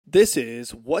This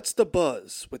is What's the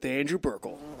Buzz with Andrew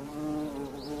Burkle.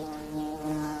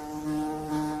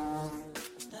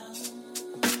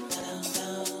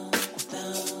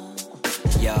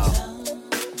 Yo,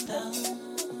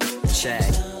 check.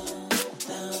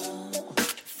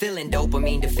 Feeling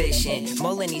dopamine deficient,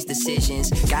 mulling these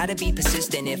decisions. Gotta be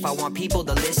persistent if I want people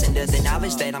to listen to the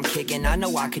knowledge that I'm kicking. I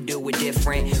know I could do it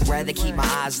different. Rather keep my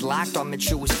eyes locked on my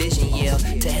truest vision, yeah.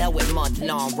 To hell with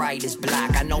month-long writer's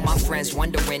block. I know my friends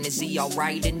wondering, is he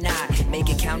alright or not? Make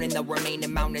it count in the remaining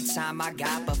amount of time I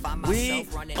got. But find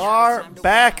myself running out of are time to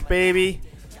back, baby.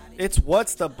 It's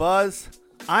What's the Buzz?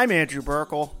 I'm Andrew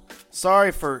Burkle.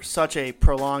 Sorry for such a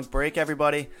prolonged break,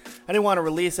 everybody. I didn't want to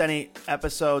release any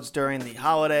episodes during the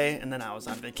holiday, and then I was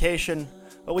on vacation,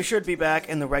 but we should be back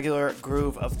in the regular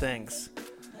groove of things.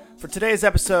 For today's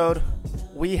episode,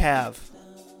 we have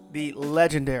the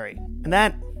legendary, and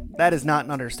that is not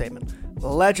an understatement,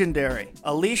 legendary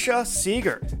Alicia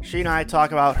Siegert. She and I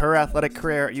talk about her athletic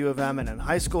career at U of M and in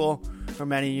high school, for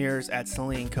many years at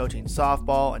Saline coaching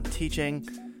softball and teaching,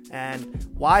 and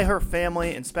why her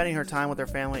family and spending her time with her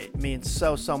family means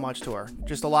so much to her.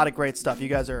 Just a lot of great stuff. You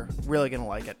guys are really going to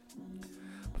like it.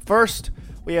 But first,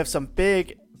 we have some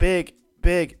big,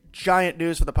 giant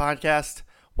news for the podcast.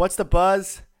 What's the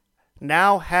Buzz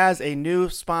now has a new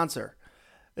sponsor.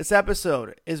 This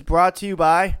episode is brought to you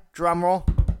by, drumroll,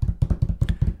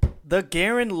 the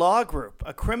Guerin Law Group,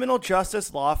 a criminal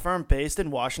justice law firm based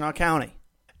in Washtenaw County.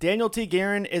 Daniel T.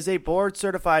 Guerin is a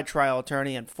board-certified trial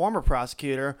attorney and former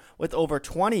prosecutor with over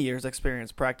 20 years'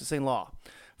 experience practicing law.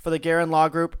 For the Guerin Law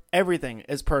Group, everything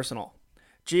is personal.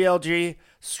 GLG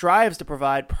strives to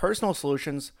provide personal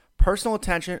solutions, personal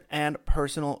attention, and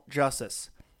personal justice.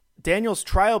 Daniel's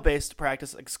trial-based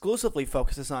practice exclusively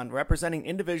focuses on representing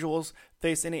individuals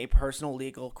facing a personal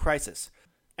legal crisis.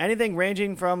 Anything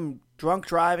ranging from drunk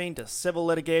driving to civil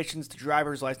litigations to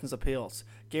driver's license appeals.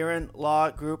 Guerin Law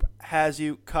Group has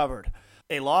you covered.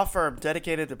 A law firm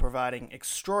dedicated to providing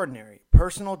extraordinary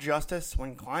personal justice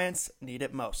when clients need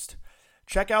it most.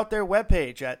 Check out their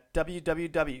webpage at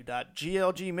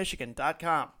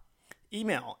www.glgmichigan.com.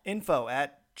 Email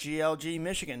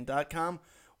info@glgmichigan.com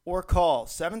or call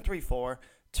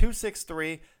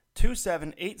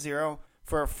 734-263-2780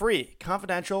 for a free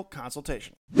confidential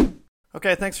consultation.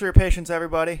 Okay, thanks for your patience,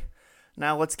 everybody.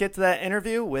 Now let's get to that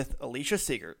interview with Alicia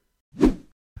Siegert.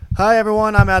 Hi,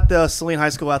 everyone. I'm at the Saline High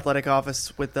School athletic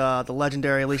office with the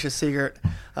legendary Alicia Siegert.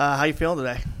 How you feeling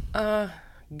today?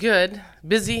 Good.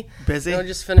 Busy. Busy?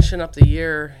 Just finishing up the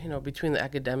year, between the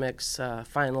academics.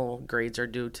 Final grades are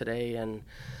due today, and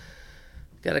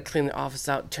got to clean the office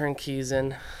out, turn keys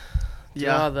in. Do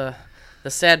all the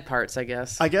sad parts, I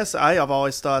guess. I guess I have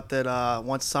always thought that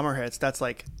once summer hits, that's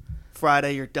like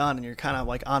Friday you're done and you're kind of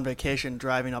like on vacation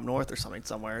driving up north or something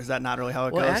somewhere. Is that not really how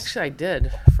it goes? Well, actually I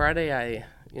did. Friday I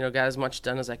got as much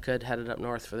done as I could, headed up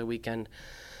north for the weekend.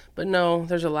 But no,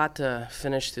 there's a lot to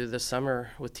finish through the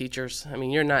summer with teachers. I mean,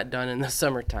 you're not done in the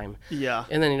summertime. Yeah.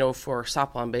 And then, for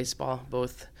softball and baseball,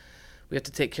 both we have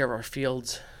to take care of our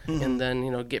fields and then,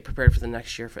 get prepared for the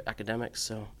next year for academics.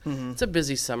 So it's a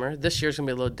busy summer. This year's going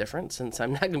to be a little different since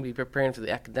I'm not going to be preparing for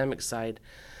the academic side,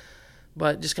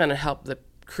 but just kind of help the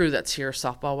crew that's here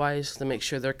softball-wise to make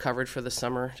sure they're covered for the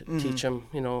summer, to teach them,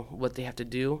 what they have to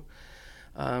do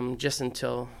just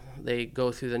until they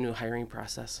go through the new hiring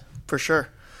process. For sure.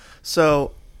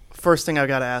 So first thing I've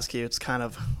got to ask you, it's kind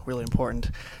of really important.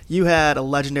 You had a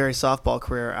legendary softball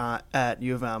career at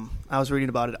U of M. I was reading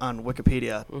about it on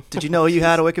Wikipedia. Did you know you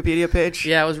had a Wikipedia page?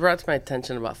 Yeah, it was brought to my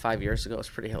attention about 5 years ago. It's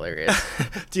pretty hilarious.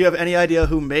 Do you have any idea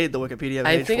who made the Wikipedia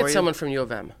page I think for it's you? someone from U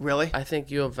of M. Really? I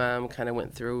think U of M kind of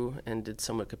went through and did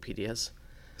some Wikipedias.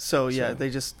 So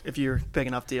they just, if you're a big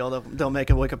enough deal, they'll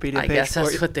make a Wikipedia page I guess for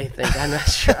that's you. what they think. I'm not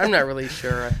sure. I'm not really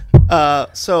sure.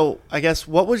 So I guess,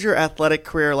 what was your athletic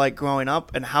career like growing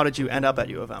up, and how did you end up at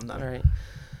U of M then? All right.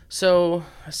 So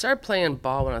I started playing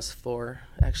ball when I was 4.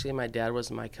 Actually, my dad was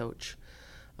my coach.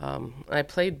 I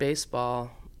played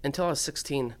baseball until I was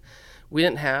 16. We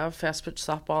didn't have fast pitch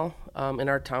softball in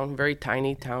our town, very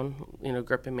tiny town,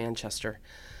 grew up in Manchester.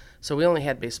 So we only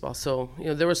had baseball. So,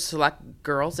 there was select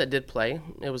girls that did play.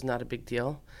 It was not a big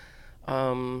deal.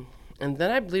 And then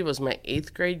I believe it was my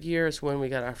 8th grade year is when we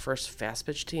got our first fast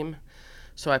pitch team.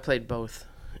 So I played both.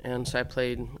 And so I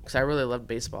played, because I really loved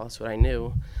baseball, that's what I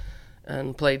knew,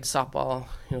 and played softball,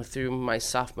 through my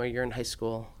sophomore year in high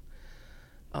school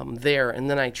there. And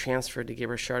then I transferred to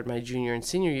Gabriel Richard my junior and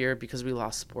senior year because we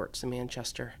lost sports in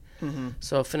Manchester.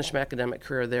 So I finished my academic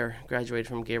career there, graduated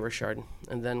from Gabriel Richard,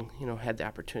 and then, had the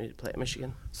opportunity to play at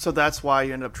Michigan. So that's why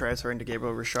you ended up transferring to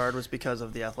Gabriel Richard, was because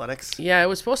of the athletics? Yeah, it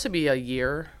was supposed to be a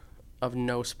year of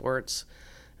no sports.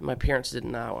 And my parents did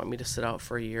not want me to sit out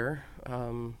for a year.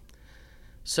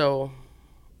 So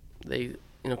they,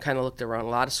 kind of looked around. A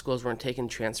lot of schools weren't taking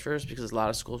transfers because a lot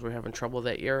of schools were having trouble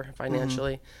that year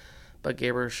financially. But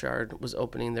Gabriel Richard was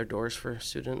opening their doors for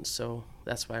students, so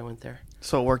that's why I went there.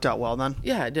 So it worked out well then?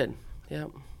 Yeah, I did. Yeah.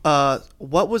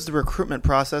 What was the recruitment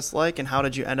process like, and how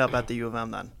did you end up at the U of M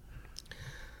then?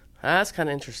 That's kind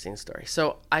of interesting story.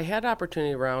 So I had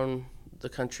opportunity around the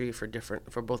country for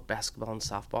both basketball and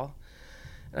softball.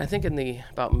 And I think in the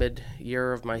about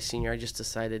mid-year of my senior, I just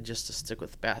decided just to stick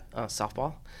with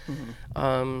softball.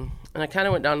 And I kind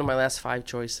of went down to my last 5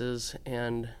 choices,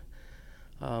 and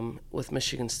with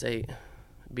Michigan State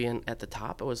being at the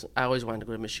top, I always wanted to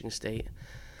go to Michigan State.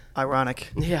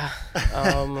 Ironic. Yeah,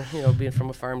 being from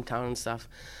a farm town and stuff.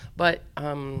 But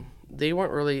they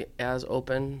weren't really as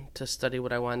open to study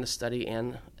what I wanted to study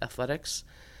and athletics.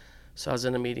 So I was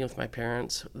in a meeting with my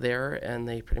parents there, and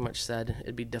they pretty much said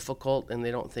it'd be difficult and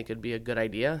they don't think it'd be a good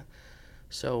idea.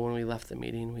 So when we left the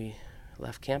meeting, we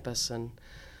left campus and,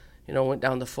 went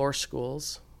down to 4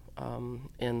 schools.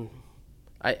 And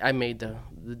I made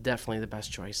definitely the best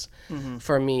choice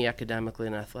for me academically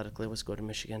and athletically was go to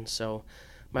Michigan. So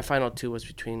my final 2 was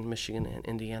between Michigan and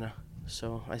Indiana.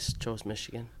 So I chose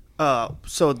Michigan.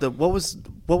 So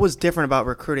what was different about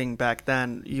recruiting back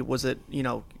then? Was it,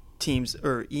 teams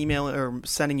or email or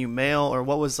sending you mail, or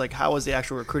what was how was the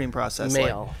actual recruiting process?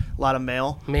 Mail. Like, a lot of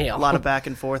mail? Mail. A lot of back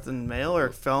and forth in mail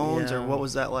or phones, Yeah. or what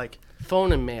was that like?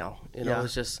 Phone and mail. It Yeah.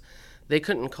 was just, they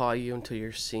couldn't call you until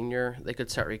you're senior. They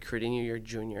could start recruiting you your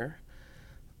junior.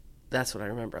 That's what I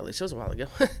remember, at least. It was a while ago.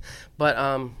 But,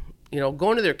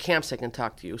 going to their camps, they can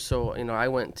talk to you. So, I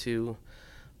went to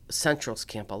Central's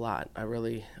camp a lot. I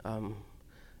really,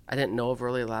 I didn't know of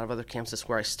really a lot of other camps. That's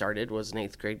where I started, was in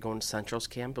 8th grade going to Central's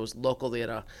camp. It was local. They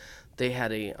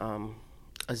had a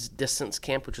distance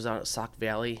camp, which was out at Sauk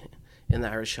Valley in the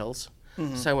Irish Hills.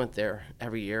 So I went there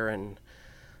every year and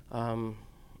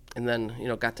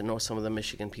then, got to know some of the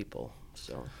Michigan people.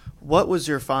 So, What was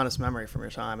your fondest memory from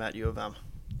your time at U of M?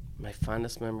 my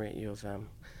fondest memory at U of M.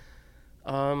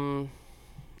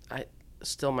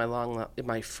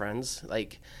 My friends,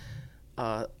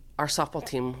 our softball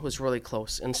team was really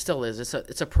close and still is.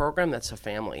 It's a program that's a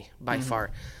family by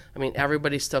far. I mean,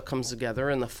 everybody still comes together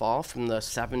in the fall from the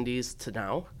 70s to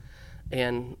now.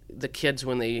 And the kids,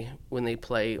 when they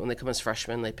come as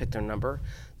freshmen, they pick their number.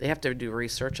 They have to do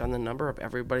research on the number of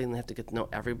everybody, and they have to get to know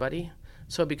everybody.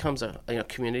 So it becomes a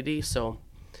community. So,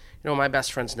 my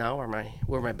best friends now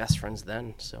were my best friends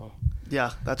then. So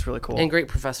Yeah, that's really cool. and great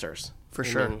professors. For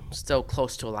sure. And still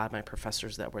close to a lot of my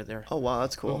professors that were there. Oh wow,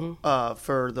 that's cool.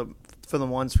 For the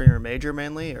ones for your major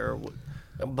mainly, or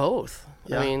Both.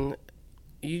 Yeah. I mean,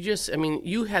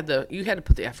 you had to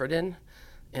put the effort in,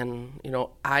 and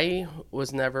I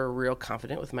was never real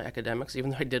confident with my academics,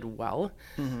 even though I did well.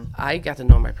 I got to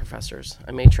know my professors.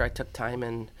 I made sure I took time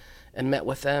and met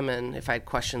with them, and if I had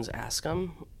questions, ask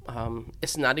them.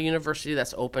 It's not a university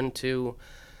that's open to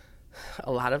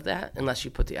a lot of that unless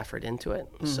you put the effort into it.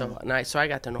 So I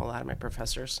got to know a lot of my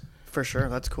professors. For sure,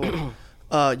 that's cool.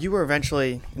 You were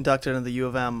eventually inducted into the U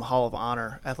of M Hall of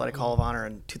Honor, Athletic Hall of Honor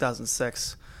in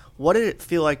 2006. What did it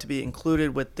feel like to be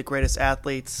included with the greatest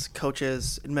athletes,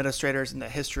 coaches, administrators in the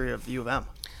history of U of M?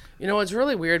 It's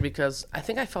really weird because I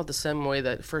think I felt the same way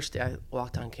that first day I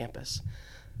walked on campus.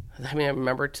 I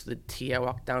remember to the T, I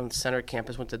walked down the center of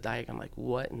campus, went to Diag. I'm like,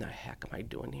 what in the heck am I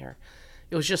doing here?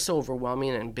 It was just so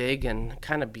overwhelming and big and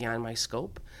kind of beyond my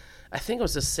scope. I think it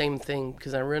was the same thing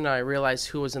because I realized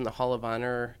who was in the Hall of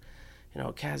Honor.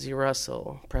 Cassie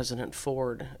Russell, President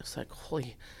Ford. It's like,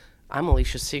 holy, I'm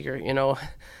Alicia Seeger.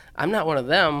 I'm not one of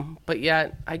them, but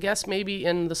yet I guess maybe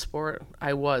in the sport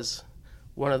I was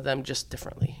one of them, just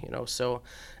differently. So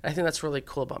I think that's really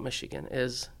cool about Michigan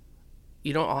is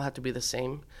you don't all have to be the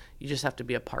same. You just have to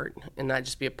be a part, and not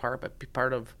just be a part, but be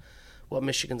part of what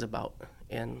Michigan's about.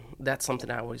 And that's something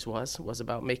I always was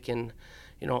about making,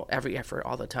 every effort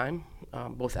all the time,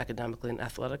 both academically and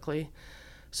athletically.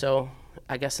 So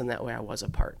I guess in that way I was a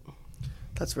part.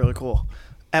 That's really cool.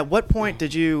 At what point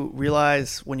did you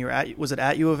realize when you were was it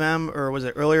at U of M or was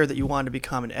it earlier that you wanted to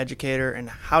become an educator, and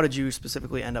how did you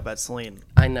specifically end up at Saline?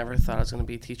 I never thought I was going to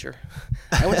be a teacher.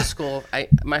 I went to school,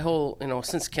 my whole,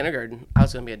 since kindergarten, I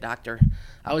was going to be a doctor.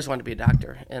 I always wanted to be a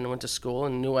doctor and went to school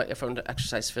and knew if I wanted to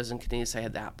exercise phys and kinesics, I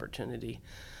had the opportunity.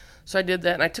 So I did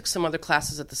that, and I took some other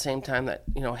classes at the same time that,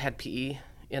 had PE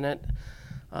in it.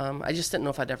 I just didn't know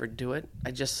if I'd ever do it.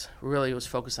 I just really was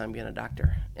focused on being a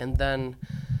doctor. And then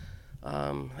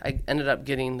I ended up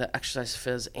getting the exercise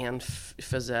phys and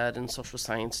phys ed and social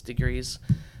science degrees.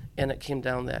 And it came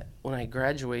down that when I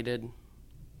graduated,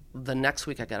 the next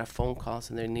week I got a phone call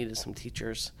saying they needed some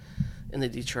teachers in the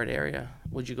Detroit area.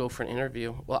 Would you go for an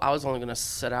interview? Well, I was only going to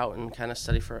sit out and kind of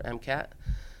study for MCAT.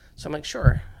 So I'm like,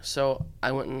 sure. So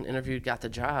I went and interviewed, got the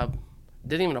job.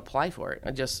 Didn't even apply for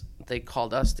it. They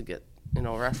called us to get,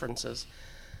 references.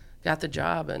 Got the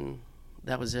job, and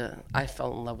that was it. I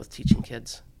fell in love with teaching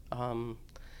kids.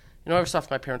 Every so often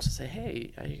my parents would say,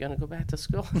 hey, are you going to go back to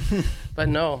school? But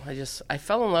no, I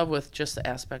fell in love with just the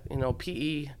aspect,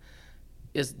 PE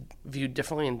is viewed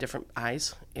differently in different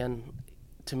eyes. And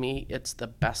to me, it's the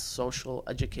best social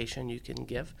education you can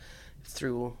give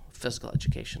through physical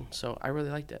education. So I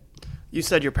really liked it. You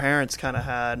said your parents kind of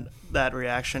had that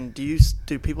reaction.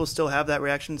 Do people still have that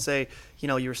reaction? Say,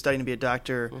 you were studying to be a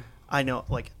doctor. Mm-hmm. I know,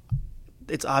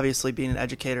 it's obviously being an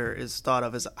educator is thought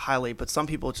of as highly, but some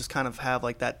people just kind of have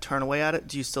that turn away at it.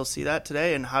 Do you still see that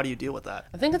today, and how do you deal with that?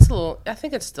 I think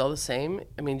it's still the same.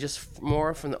 I mean, just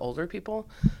more from the older people.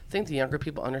 I think the younger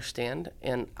people understand,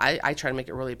 and I try to make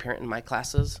it really apparent in my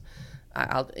classes.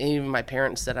 Even my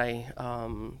parents that I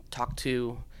talk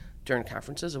to during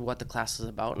conferences of what the class is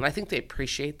about, and I think they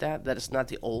appreciate that it's not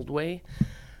the old way.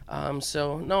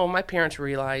 So no, my parents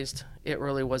realized it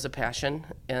really was a passion,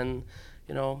 and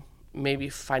maybe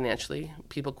financially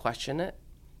people question it,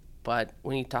 but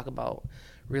when you talk about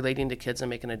relating to kids and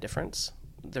making a difference,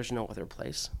 there's no other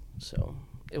place. So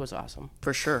it was awesome.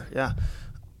 For sure, yeah.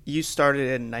 You started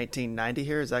in 1990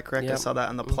 here, is that correct? Yep. I saw that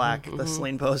on the plaque the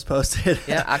Saline Post posted.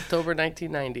 Yeah, October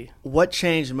 1990. What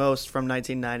changed most from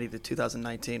 1990 to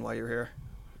 2019 while you were here?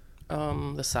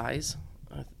 The size.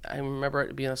 I remember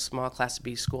it being a small Class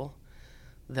B school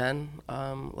then.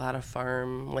 A lot of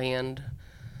farm land,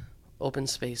 open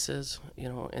spaces,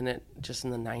 and it just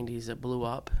in the 90s it blew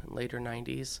up, later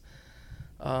 90s.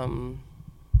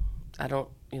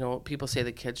 People say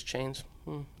the kids change.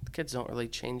 The kids don't really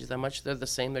change that much. They're the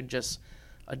same. They're just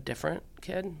a different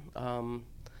kid. I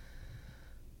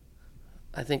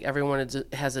think everyone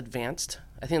has advanced.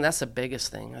 I think that's the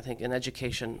biggest thing. I think in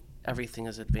education, everything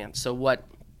is advanced. So what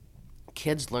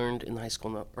kids learned in high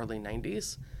school in the early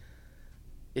 90s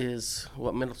is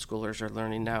what middle schoolers are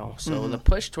learning now. So the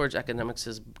push towards academics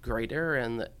is greater,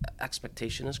 and the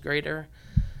expectation is greater.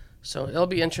 So it'll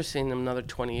be interesting in another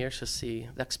 20 years to see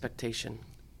the expectation,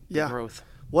 the growth.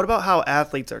 What about how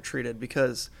athletes are treated?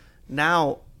 Because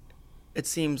now it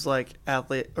seems like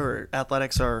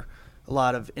athletics are a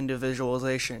lot of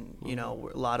individualization, a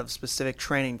lot of specific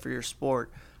training for your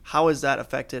sport. How has that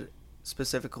affected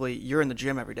specifically? You're in the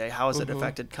gym every day. How has it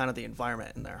affected kind of the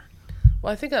environment in there?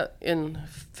 Well, I think in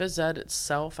phys ed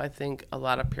itself, I think a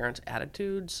lot of parents'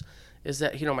 attitudes is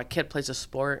that, my kid plays a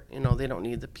sport, they don't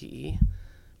need the PE.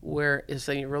 Where if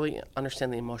they really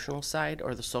understand the emotional side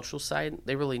or the social side,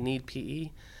 they really need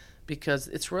PE, because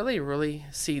it's really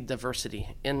see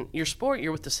diversity. In your sport,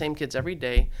 you're with the same kids every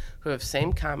day who have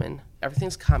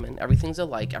everything's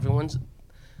alike, everyone's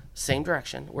same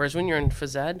direction. Whereas when you're in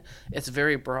phys ed, it's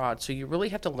very broad. So you really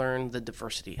have to learn the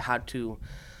diversity, how to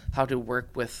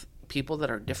work with people that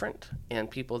are different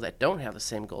and people that don't have the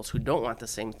same goals, who don't want the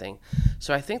same thing.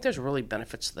 So I think there's really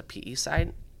benefits to the PE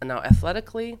side. And now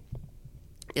athletically,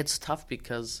 it's tough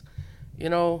because,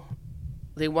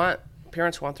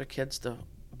 parents want their kids to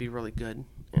be really good,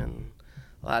 and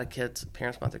a lot of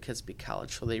parents want their kids to be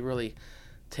college, so they really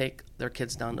take their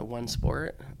kids down to one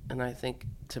sport. And I think,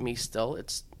 to me, still,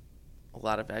 it's a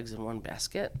lot of eggs in one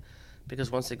basket,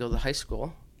 because once they go to high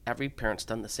school, every parent's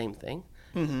done the same thing,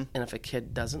 and if a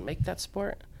kid doesn't make that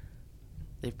sport,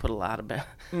 they've put a lot of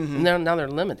and now they're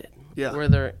limited. Yeah. Where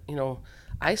they're,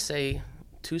 I say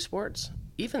 2 sports.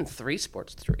 Even 3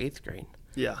 sports through 8th grade.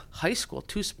 Yeah. High school,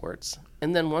 2 sports.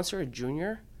 And then once you're a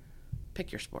junior,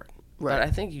 pick your sport. Right. But I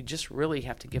think you just really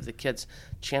have to give the kids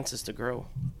chances to grow.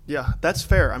 Yeah, that's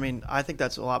fair. I mean, I think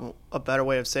that's a better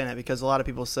way of saying it, because a lot of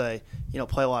people say,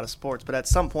 play a lot of sports. But at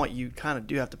some point, you kind of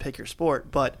do have to pick your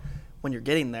sport. But when you're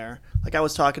getting there, I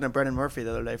was talking to Brendan Murphy the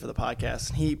other day for the podcast,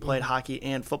 and he played hockey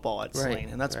and football at Saline.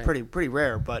 And that's pretty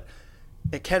rare. But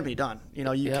it can be done.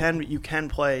 You can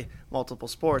play multiple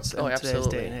sports in today's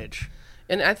day and age.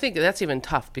 And I think that's even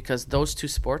tough, because those 2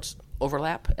 sports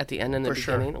overlap at the end and the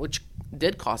beginning, which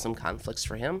did cause some conflicts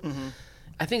for him.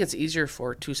 I think it's easier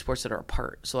for 2 sports that are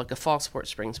apart. So like a fall sport,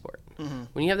 spring sport.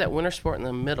 When you have that winter sport in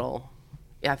the middle,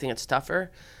 I think it's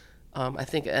tougher. I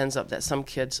think it ends up that some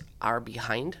kids are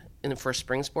behind in the first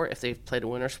spring sport. If they've played a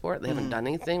winter sport, they haven't done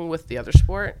anything with the other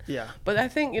sport. Yeah. But I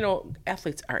think,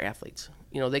 athletes are athletes.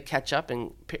 They catch up,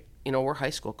 and, we're high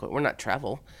school. We're not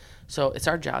travel. So it's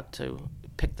our job to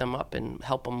pick them up and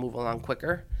help them move along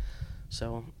quicker.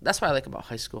 So that's what I like about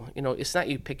high school. It's not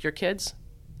you pick your kids.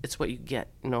 It's what you get.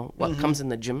 What comes in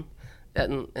the gym,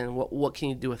 and what can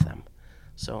you do with them.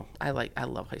 So I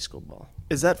love high school ball.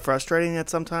 Is that frustrating at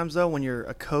sometimes though, when you're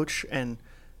a coach and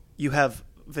you have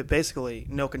basically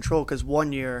no control? Because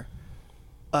one year,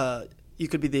 you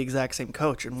could be the exact same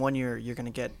coach, and one year you're going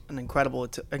to get an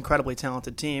incredibly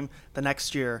talented team. The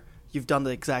next year, you've done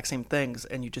the exact same things,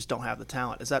 and you just don't have the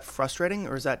talent. Is that frustrating,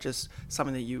 or is that just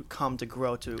something that you come to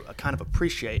grow to kind of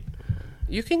appreciate?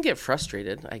 You can get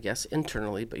frustrated, I guess,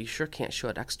 internally, but you sure can't show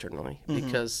it externally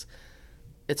because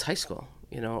it's high school,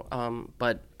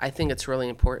 But I think it's really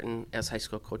important as high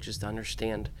school coaches to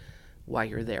understand why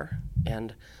you're there.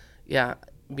 And, yeah,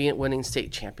 winning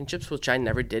state championships, which I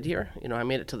never did here. I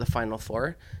made it to the Final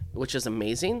Four, which is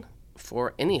amazing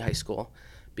for any high school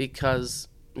because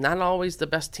not always the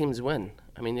best teams win.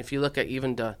 I mean, if you look at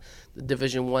even the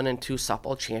Division I and II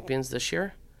softball champions this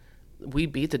year, we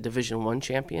beat the Division I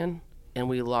champion and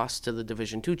we lost to the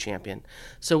Division II champion.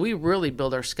 So we really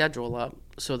build our schedule up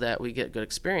so that we get good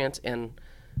experience, and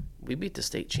we beat the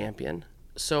state champion.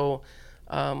 So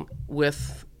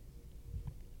with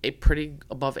a pretty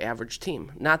above average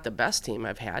team, not the best team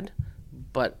I've had,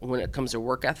 but when it comes to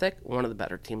work ethic, one of the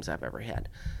better teams I've ever had.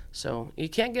 So you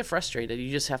can't get frustrated. You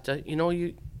just have to,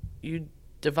 you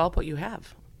develop what you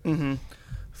have. Mm-hmm.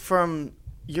 From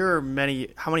your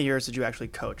how many years did you actually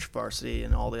coach varsity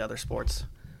and all the other sports?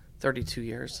 32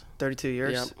 years. 32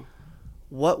 years? Yep.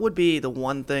 What would be the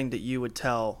one thing that you would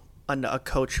tell a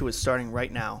coach who is starting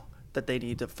right now that they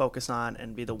need to focus on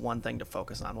and be the one thing to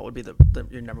focus on? What would be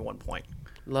your number one point?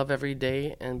 Love every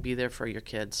day and be there for your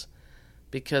kids,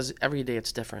 because every day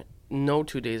it's different. No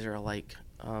 2 days are alike.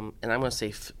 And I'm going to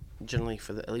say generally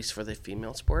at least for the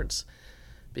female sports,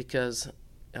 because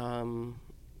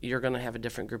you're going to have a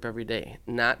different group every day,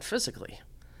 not physically,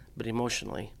 but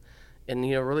emotionally. And,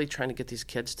 really trying to get these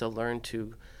kids to learn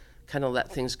to kind of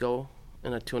let things go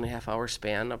in a 2.5 hour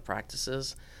span of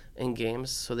practices and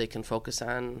games so they can focus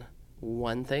on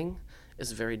one thing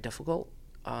is very difficult.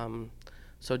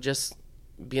 So just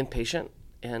being patient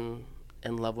and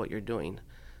love what you're doing,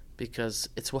 because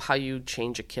it's how you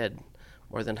change a kid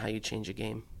more than how you change a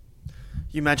game.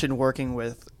 You mentioned working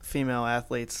with female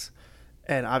athletes,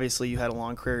 and obviously you had a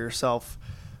long career yourself.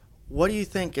 Why do you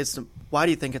think it's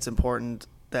important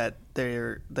that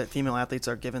female athletes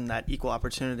are given that equal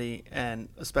opportunity, and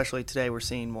especially today we're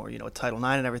seeing more, Title IX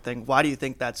and everything? Why do you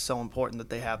think that's so important that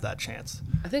they have that chance?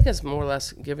 I think it's more or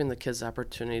less giving the kids the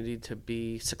opportunity to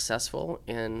be successful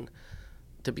and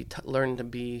to learn to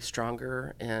be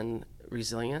stronger and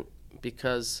resilient,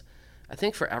 because I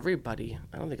think for everybody,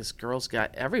 I don't think it's girls,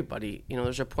 everybody,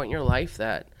 there's a point in your life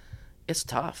that it's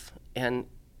tough. And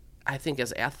I think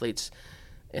as athletes,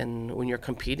 and when you're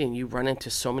competing, you run into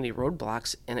so many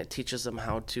roadblocks, and it teaches them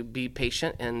how to be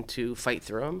patient and to fight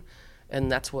through them.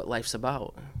 And that's what life's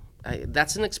about.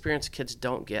 That's an experience kids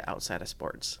don't get outside of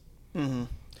sports. Mm-hmm.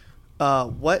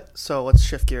 So let's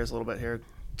shift gears a little bit here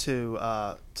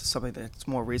to something that's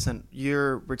more recent.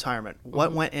 Your retirement.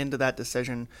 What went into that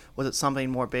decision? Was it something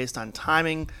more based on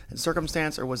timing and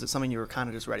circumstance, or was it something you were kind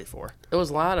of just ready for? It was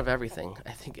a lot of everything,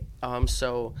 I think.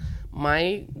 So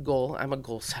my goal, I'm a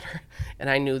goal setter, and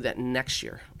I knew that next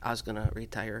year I was going to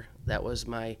retire. That was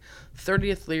my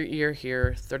 30th year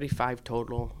here, 35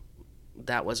 total.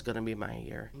 That was going to be my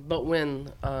year. But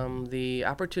when the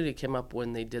opportunity came up,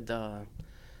 when they did the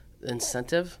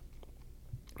incentive,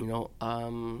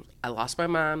 I lost my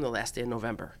mom the last day of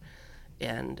November,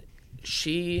 and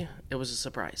it was a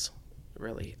surprise,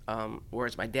 really,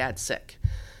 whereas my dad's sick.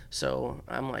 So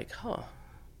I'm like,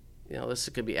 this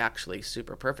could be actually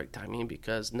super perfect timing,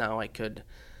 because now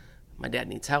my dad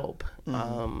needs help.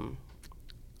 Mm-hmm.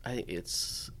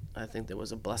 I think there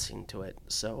was a blessing to it.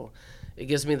 So it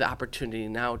gives me the opportunity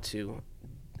now to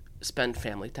spend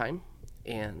family time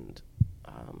and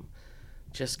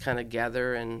just kind of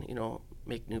gather and,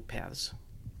 make new paths.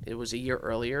 It was a year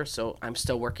earlier, so I'm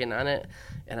still working on it,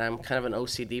 and I'm kind of an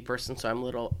OCD person, so I'm a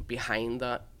little behind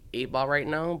the 8 ball right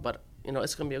now, but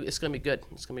it's gonna be good.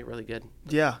 It's gonna be really good.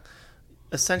 Yeah.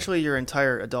 Essentially your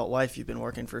entire adult life you've been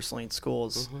working for Saline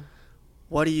Schools. Mm-hmm.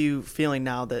 What are you feeling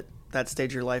now that stage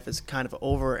of your life is kind of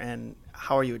over, and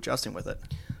how are you adjusting with it?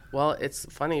 Well, it's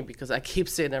funny because I keep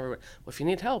saying everywhere, well, if you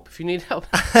need help.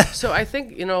 So I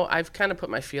think, I've kind of put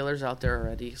my feelers out there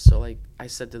already. So like I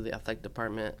said to the athletic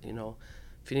department,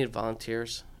 if you need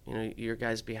volunteers, your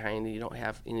guys behind, you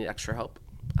need extra help,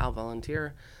 I'll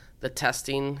volunteer. The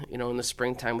testing, in the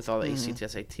springtime with all the ACT,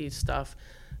 SAT stuff,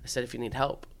 I said, if you need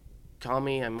help, call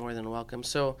me. I'm more than welcome.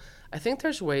 So I think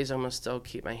there's ways I'm going to still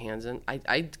keep my hands in.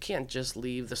 I can't just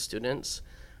leave the students.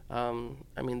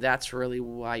 That's really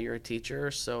why you're a teacher.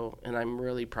 So, and I'm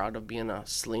really proud of being a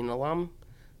Saline alum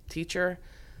teacher.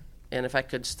 And if I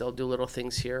could still do little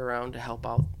things here around to help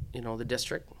out the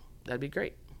district, that'd be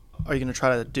great. Are you going to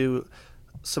try to do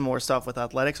some more stuff with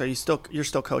athletics? You're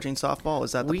still coaching softball?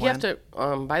 Is that the plan? We have to,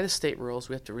 by the state rules,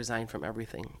 we have to resign from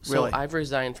everything. So Really? I've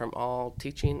resigned from all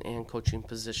teaching and coaching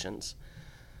positions.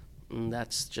 And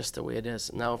that's just the way it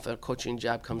is. Now, if a coaching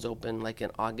job comes open like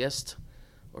in August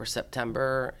or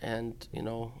September and,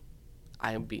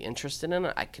 I'd be interested in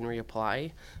it, I can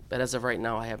reapply. But as of right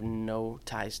now, I have no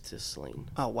ties to Saline.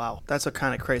 Oh, wow. That's a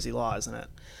kind of crazy law, isn't it?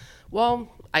 Well,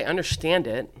 I understand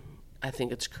it. I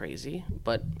think it's crazy.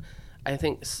 But I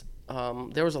think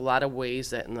there was a lot of ways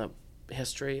that in the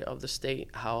history of the state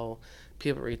how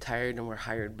people retired and were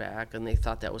hired back, and they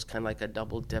thought that was kind of like a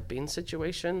double dipping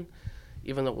situation,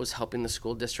 even though it was helping the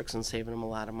school districts and saving them a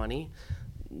lot of money.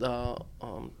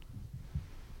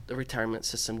 The retirement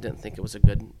system didn't think it was a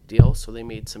good deal, so they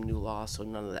made some new laws so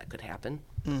none of that could happen.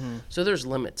 Mm-hmm. So there's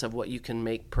limits of what you can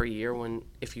make per year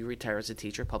if you retire as a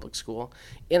teacher, public school,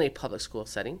 in a public school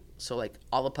setting. So like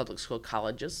all the public school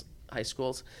colleges, high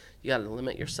schools, you got to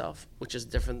limit yourself, which is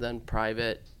different than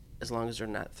private as long as they're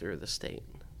not through the state.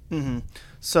 Mm-hmm.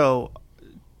 So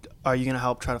are you going to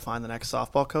help try to find the next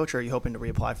softball coach, or are you hoping to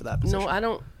reapply for that position? No, I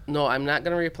don't. No, I'm not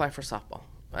going to reapply for softball.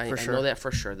 I know that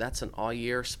for sure. That's an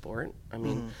all-year sport. I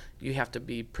mean, you have to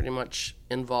be pretty much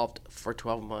involved for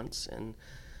 12 months. And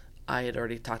I had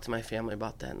already talked to my family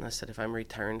about that. And I said, if I'm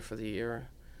retiring for the year,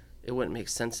 it wouldn't make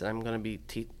sense that I'm going to be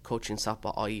coaching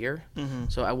softball all year. Mm-hmm.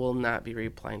 So I will not be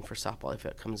reapplying for softball if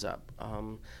it comes up.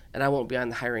 And I won't be on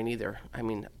the hiring either. I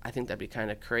mean, I think that'd be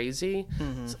kind of crazy.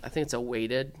 Mm-hmm. So I think it's a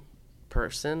weighted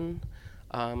person.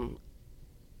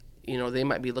 They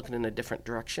might be looking in a different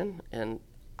direction, and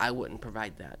I wouldn't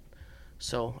provide that.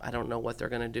 So I don't know what they're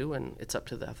going to do, and it's up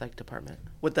to the athletic department.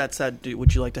 With that said,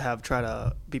 would you like to try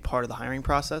to be part of the hiring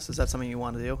process? Is that something you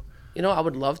want to do? I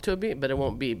would love to be, but it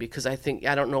won't be because I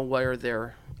don't know where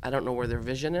their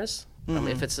vision is. Mm-hmm.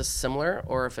 If it's similar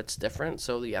or if it's different.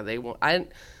 So yeah, they won't.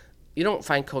 You don't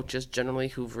find coaches generally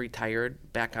who've retired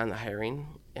back on the hiring,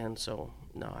 and so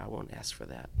no, I won't ask for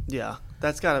that. Yeah,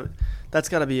 that's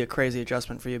gotta be a crazy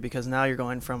adjustment for you, because now you're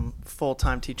going from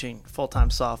full-time teaching, full-time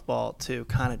softball to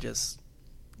kind of just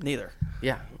neither.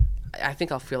 Yeah, I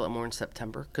think I'll feel it more in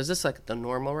September because this is like the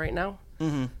normal right now.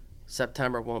 Mm-hmm.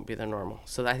 September won't be the normal,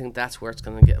 so I think that's where it's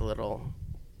going to get a little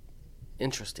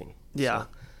interesting. Yeah, so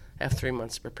I have 3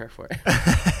 months to prepare for it.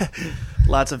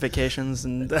 Lots of vacations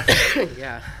and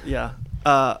yeah.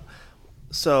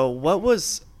 So what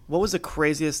was the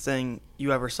craziest thing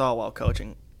you ever saw while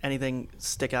coaching? Anything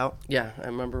stick out? Yeah, I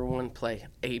remember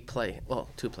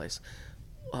two plays.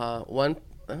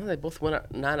 They both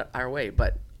went not our way,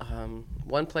 but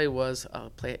one play was a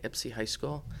play at Ypsi High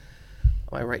School.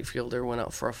 My right fielder went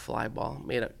out for a fly ball,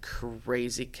 made a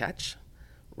crazy catch,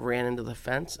 ran into the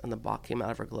fence, and the ball came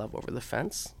out of her glove over the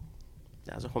fence.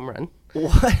 That was a home run.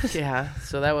 What? Yeah,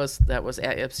 so that was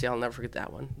at Ypsi. I'll never forget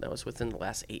that one. That was within the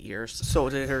last 8 years. So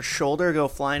did her shoulder go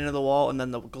flying into the wall, and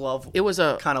then the glove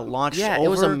kind of launched over? Yeah, it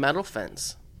was a metal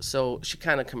fence. So she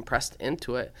kind of compressed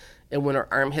into it, and when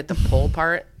her arm hit the pole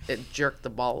part, it jerked the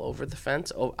ball over the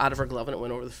fence, out of her glove, and it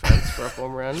went over the fence for a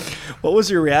home run. What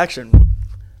was your reaction?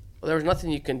 Well, there was nothing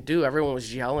you can do. Everyone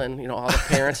was yelling. All the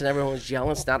parents and everyone was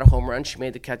yelling. It's not a home run. She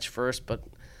made the catch first, but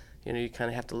you kind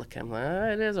of have to look at them like,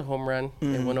 it is a home run.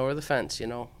 Mm-hmm. It went over the fence,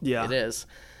 Yeah. It is.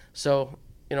 So,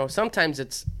 sometimes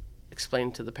it's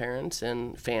explained to the parents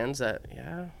and fans that,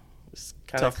 yeah, it's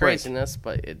kind of craziness,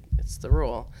 but it's the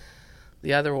rule.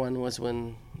 The other one was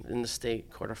when, in the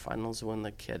state quarterfinals, when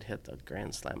the kid hit the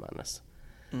grand slam on us.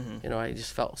 Mm-hmm. I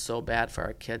just felt so bad for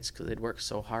our kids because they'd worked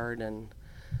so hard. And,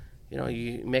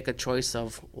 you make a choice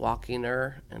of walking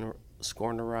her and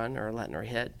scoring a run or letting her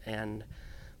hit. And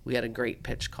we had a great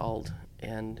pitch called,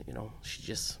 and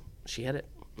she hit it,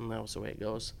 and that was the way it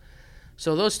goes.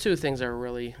 So those two things are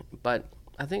really, but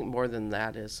I think more than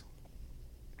that is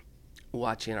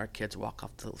watching our kids walk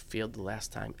off the field the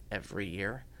last time every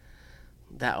year.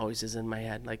 That always is in my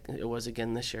head, like it was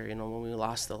again this year. When we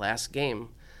lost the last game,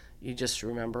 you just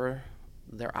remember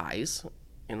their eyes,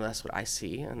 that's what I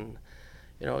see, and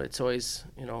it's always,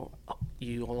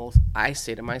 I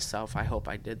say to myself, I hope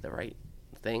I did the right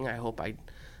thing. I hope I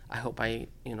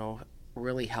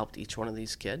really helped each one of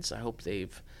these kids. I hope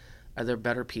they're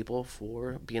better people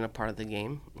for being a part of the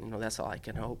game. That's all I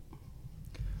can hope.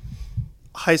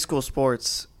 High school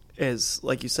sports is,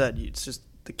 like you said, it's just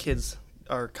the kids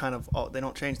are kind of, they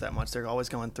don't change that much. They're always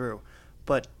going through.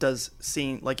 But does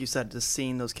seeing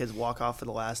those kids walk off for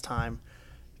the last time,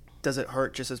 does it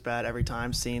hurt just as bad every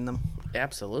time seeing them?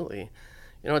 Absolutely.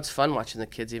 It's fun watching the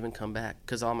kids even come back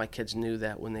because all my kids knew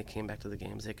that when they came back to the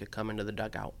games, they could come into the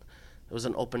dugout. It was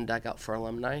an open dugout for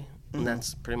alumni, and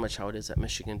that's pretty much how it is at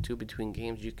Michigan too. Between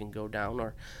games, you can go down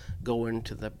or go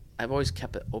into the. I've always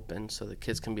kept it open so the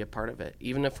kids can be a part of it.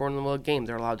 Even if we're in the middle of a game,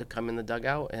 they're allowed to come in the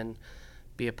dugout and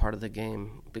be a part of the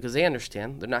game because they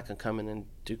understand. They're not going to come in and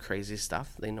do crazy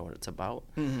stuff. They know what it's about.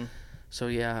 Mm-hmm. So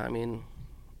yeah, I mean,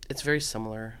 it's very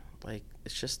similar. Like,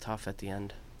 it's just tough at the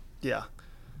end. Yeah.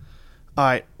 All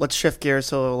right, let's shift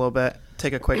gears a little bit,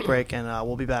 take a quick break, and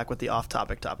we'll be back with the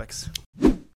off-topic topics.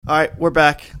 All right, we're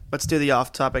back. Let's do the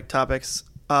off-topic topics.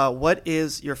 What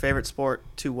is your favorite sport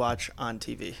to watch on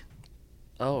TV?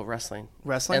 Oh, wrestling.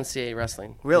 Wrestling? NCAA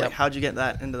wrestling. Really? Yep. How'd you get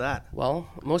into that? Well,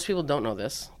 most people don't know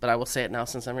this, but I will say it now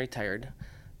since I'm retired.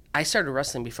 I started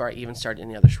wrestling before I even started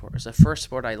any other sport. It was the first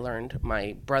sport I learned.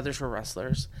 My brothers were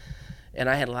wrestlers, and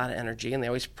I had a lot of energy, and they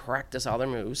always practice all their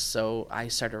moves, so I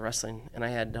started wrestling. And I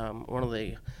had one of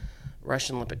the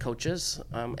Russian Olympic coaches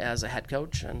as a head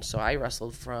coach, and so I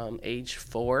wrestled from age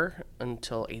 4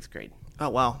 until 8th grade. Oh,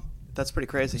 wow. That's pretty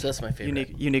crazy. So that's my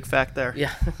favorite. Unique fact there.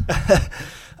 Yeah.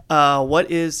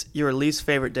 What is your least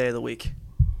favorite day of the week?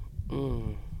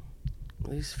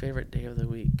 Least favorite day of the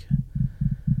week?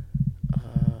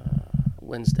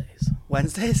 Wednesdays.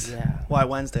 Wednesdays? Yeah. Why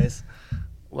Wednesdays?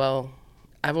 Well,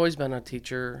 I've always been a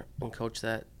teacher and coach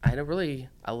that I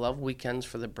love weekends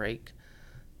for the break,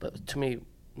 but too many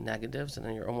negatives, and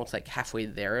then you're almost like halfway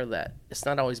there that it's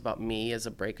not always about me as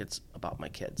a break, it's about my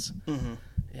kids. Mm-hmm.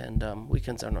 And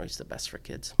weekends aren't always the best for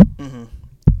kids. Mm-hmm.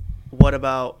 What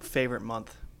about favorite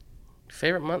month?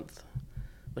 Favorite month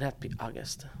would have to be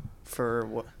August. For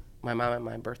what? My mom and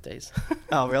my birthdays.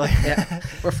 Oh, really? Yeah,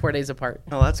 we're 4 days apart.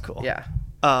 Oh, that's cool. Yeah.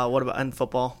 What about in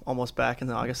football? Almost back in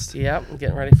August. Yep, I'm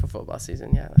getting ready for football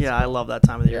season. Yeah. Yeah, I love that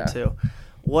time of the year Yeah. too.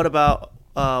 What about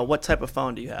what type of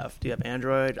phone do you have? Do you have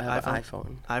Android, I have an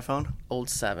iPhone? iPhone. iPhone? Old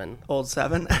 7. Old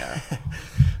 7?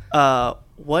 Yeah.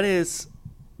 What is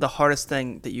the hardest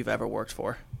thing that you've ever worked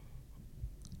for?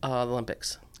 The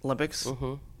Olympics. Olympics?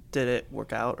 Mm-hmm. Did it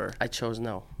work out or I chose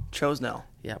no. chose no?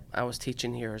 Yep, I was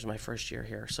teaching here. It was my first year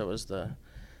here, so it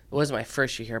wasn't my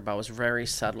first year here, but I was very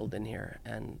settled in here,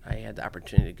 and I had the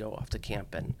opportunity to go off to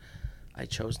camp, and I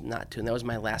chose not to, and that was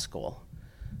my last goal.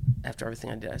 After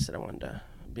everything I did, I said I wanted to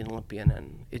be an Olympian,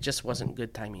 and it just wasn't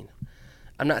good timing.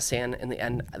 I'm not saying in the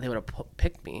end they would have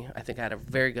picked me. I think I had a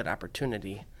very good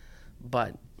opportunity,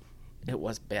 but it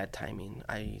was bad timing.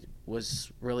 I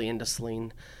was really into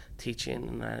Celine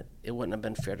teaching, and it wouldn't have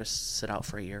been fair to sit out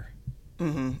for a year.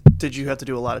 Mm-hmm. Did you have to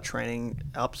do a lot of training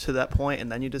up to that point,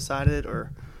 and then you decided,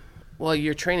 or? Well,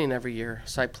 you're training every year.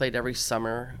 So I played every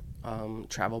summer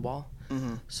travel ball.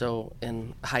 Mm-hmm. So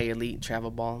in high elite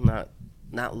travel ball,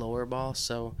 not lower ball.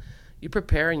 So you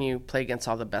prepare and you play against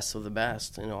all the best of the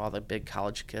best, all the big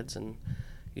college kids, and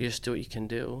you just do what you can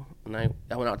do. And I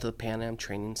went out to the Pan Am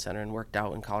Training Center and worked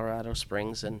out in Colorado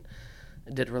Springs, and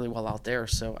I did really well out there.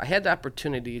 So I had the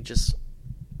opportunity to just,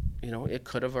 it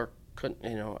could have or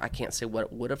couldn't, I can't say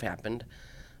what would have happened,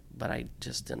 but I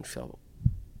just didn't feel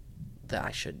that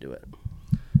I should do it.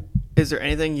 Is there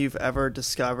anything you've ever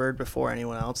discovered before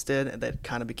anyone else did that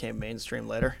kind of became mainstream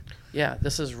later? Yeah,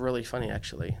 this is really funny,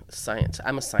 actually. Science.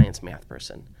 I'm a science math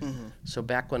person. Mm-hmm. So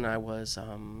back when I was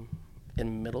in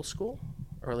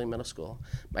early middle school,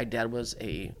 my dad was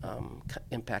a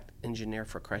impact engineer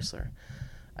for Chrysler.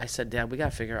 I said, Dad, we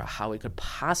got to figure out how we could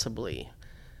possibly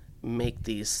make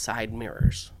these side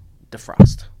mirrors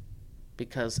defrost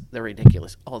because they're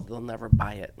ridiculous. Oh, they'll never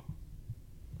buy it.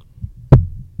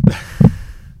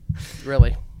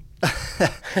 Really.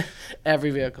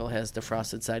 Every vehicle has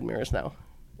defrosted side mirrors now.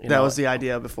 That was the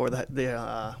idea before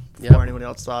Yep. anyone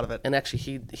else thought of it. And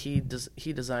actually,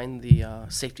 he designed the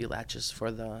safety latches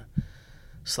for the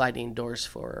sliding doors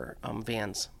for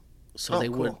vans, so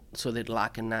they'd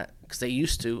lock and not, because they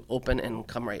used to open and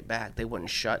come right back. They wouldn't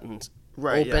shut and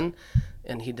open,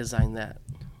 and he designed that.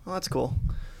 Well, that's cool.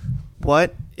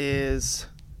 What is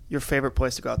your favorite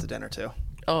place to go out to dinner to?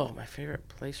 Oh, my favorite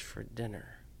place for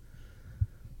dinner.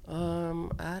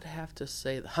 I'd have to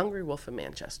say the Hungry Wolf in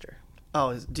Manchester.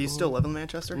 Oh, do you still live in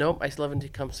Manchester? Nope, I still live in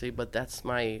Tecumseh, but that's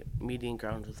my meeting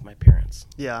ground with my parents.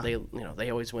 Yeah. They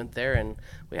always went there, and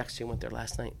we actually went there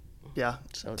last night. Yeah.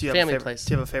 So it's do you a have family a favorite, place.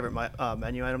 Do you have a favorite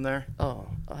menu item there? Oh,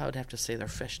 I would have to say their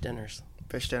fish dinners.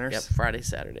 Fish dinners? Yep, Fridays,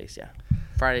 Saturdays, yeah.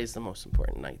 Friday's the most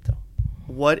important night, though.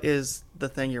 What is the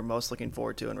thing you're most looking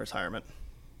forward to in retirement?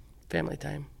 Family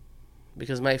time.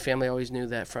 Because my family always knew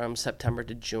that from September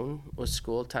to June was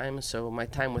school time, so my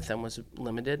time with them was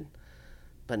limited.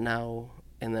 But now,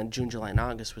 and then June, July, and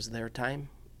August was their time.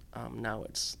 Now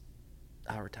it's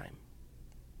our time.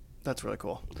 That's really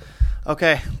cool.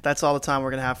 Okay, that's all the time we're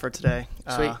going to have for today.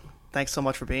 Sweet. thanks so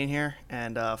much for being here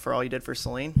and for all you did for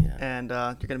Celine. Yeah. And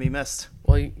you're going to be missed.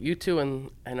 Well, you too,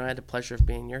 and I know I had the pleasure of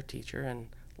being your teacher and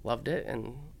loved it,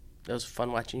 and it was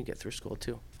fun watching you get through school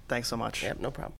too. Thanks so much. Yep, no problem.